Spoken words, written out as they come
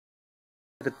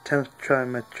The 10th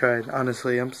time I tried.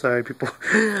 Honestly, I'm sorry, people.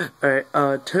 Alright,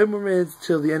 10 more minutes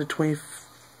till the end of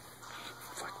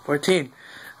 2014.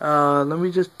 Let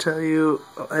me just tell you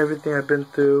everything I've been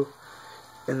through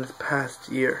in this past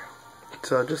year.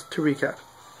 So, just to recap.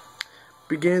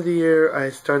 Beginning of the year, I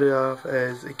started off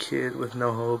as a kid with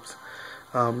no hopes.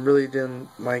 Really didn't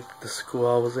like the school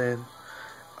I was in.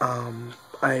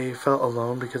 I felt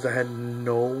alone because I had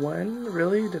no one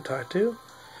really to talk to.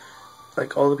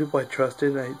 Like, all the people I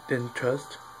trusted, I didn't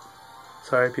trust.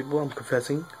 Sorry, people, I'm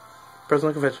confessing.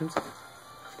 Personal confessions.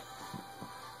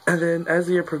 And then, as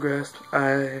the year progressed,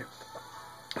 I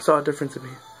saw a difference in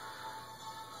me.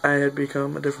 I had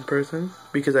become a different person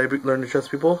because I learned to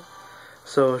trust people.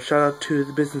 So, shout out to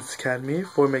the Business Academy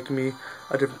for making me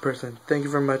a different person. Thank you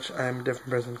very much. I'm a different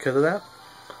person because of that.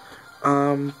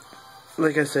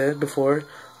 Like I said before,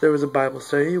 there was a Bible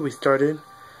study we started.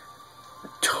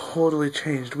 Totally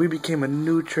changed. We became a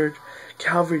new church.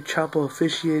 Calvary Chapel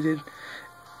officiated,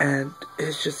 and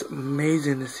it's just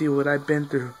amazing to see what I've been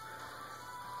through.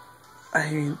 I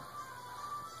mean,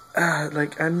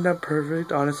 like, I'm not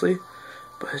perfect, honestly,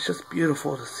 but it's just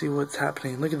beautiful to see what's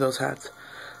happening. Look at those hats.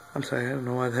 I'm sorry, I don't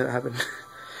know why that happened.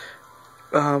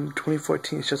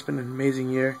 2014 has just been an amazing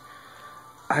year.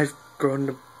 I've grown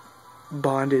to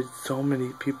bonded so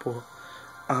many people.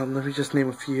 Let me just name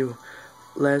a few.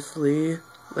 Leslie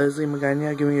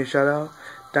Magana, giving you a shout out.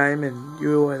 Diamond,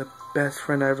 you are the best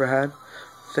friend I ever had.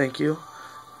 Thank you.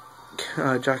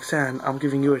 Jackson, I'm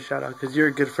giving you a shout out because you're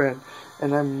a good friend,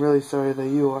 and I'm really sorry that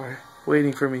you are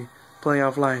waiting for me playing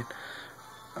offline.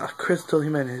 Crystal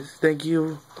Jimenez, thank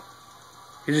you.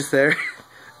 You're just there.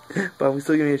 But I'm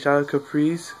still giving you a shout out.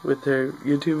 Caprice with their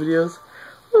YouTube videos.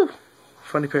 Woo,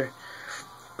 funny pair.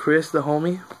 Chris the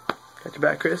homie, got your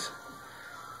back, Chris.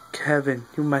 Kevin,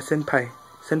 you my senpai.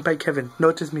 Senpai Kevin,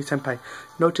 notice me, senpai.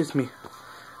 Notice me.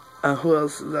 Who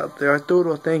else is out there?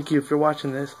 Arturo, thank you for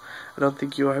watching this. I don't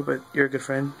think you are, but you're a good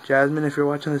friend. Jasmine, if you're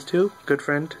watching this too, good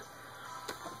friend.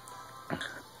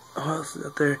 Who else is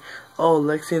out there? Oh,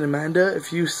 Lexi and Amanda,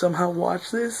 if you somehow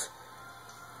watch this,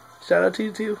 shout out to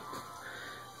you too.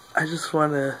 I just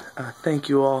want to thank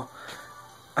you all.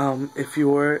 If you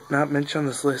were not mentioned on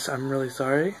this list, I'm really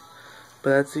sorry.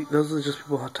 But those are just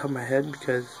people off the top of my head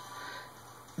because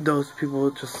those people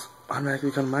just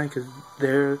automatically come to mind because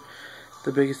they're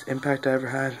the biggest impact I ever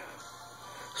had.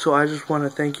 So I just want to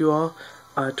thank you all.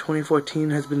 2014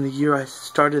 has been the year I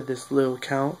started this little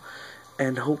account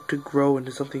and hope to grow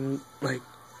into something like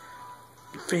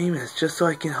famous just so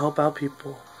I can help out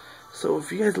people. So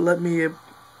if you guys let me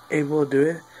able to do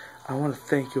it, I want to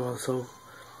thank you all. So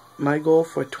my goal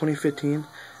for 2015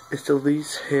 is to at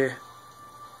least hit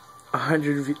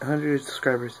 100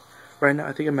 subscribers. Right now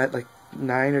I think I'm at like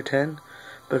 9 or 10,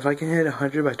 but if I can hit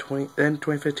 100 by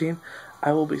 2015,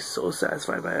 I will be so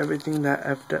satisfied by everything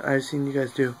that I've seen you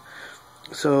guys do.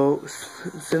 So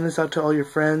send this out to all your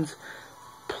friends.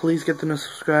 Please get them to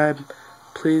subscribe.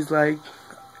 Please like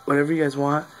whatever you guys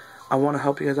want. I want to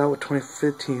help you guys out with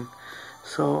 2015.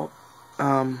 So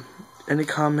any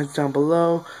comments down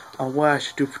below on what I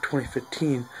should do for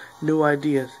 2015, new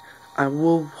ideas. I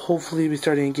will hopefully be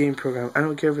starting a game program. I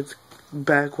don't care if it's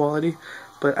bad quality,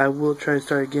 but I will try to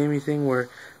start a gaming thing where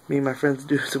me and my friends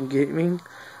do some gaming.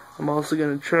 I'm also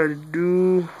going to try to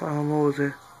do, what was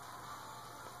it?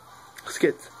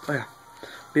 Skits. Oh yeah.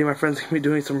 Me and my friends are going to be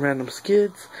doing some random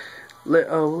skits.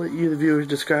 I'll let you, the viewers,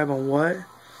 describe on what.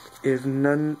 If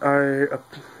none are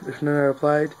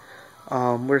applied,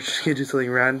 we're just going to do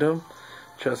something random.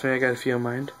 Trust me, I got a few in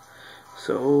mind.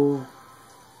 So,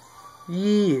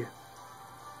 yeah.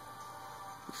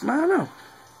 I don't know.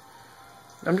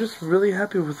 I'm just really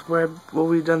happy with what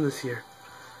we've done this year.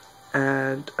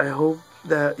 And I hope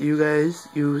that you guys,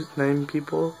 you 9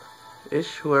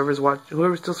 people-ish, whoever's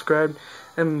still subscribed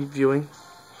and viewing,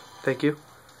 thank you.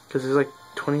 Because there's like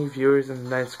 20 viewers and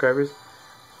 9 subscribers.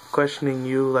 Questioning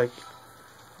you like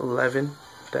 11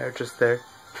 that are just there.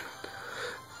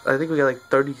 I think we got like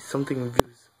 30 something views.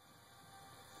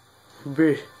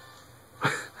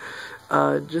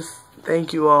 Just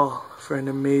thank you all for an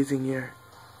amazing year.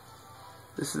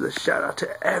 This is a shout out to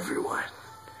everyone.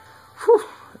 Whew,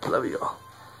 I love you all.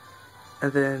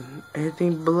 And then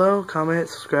anything below, comment,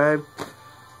 subscribe.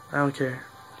 I don't care.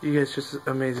 You guys just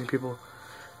amazing people.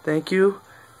 Thank you,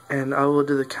 and I will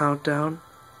do the countdown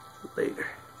later.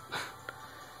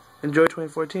 Enjoy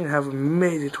 2014. Have an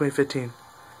amazing 2015.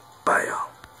 Bye, y'all.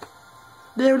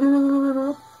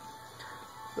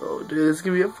 Oh, dude, this is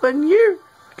gonna be a fun year.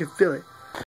 I can feel it.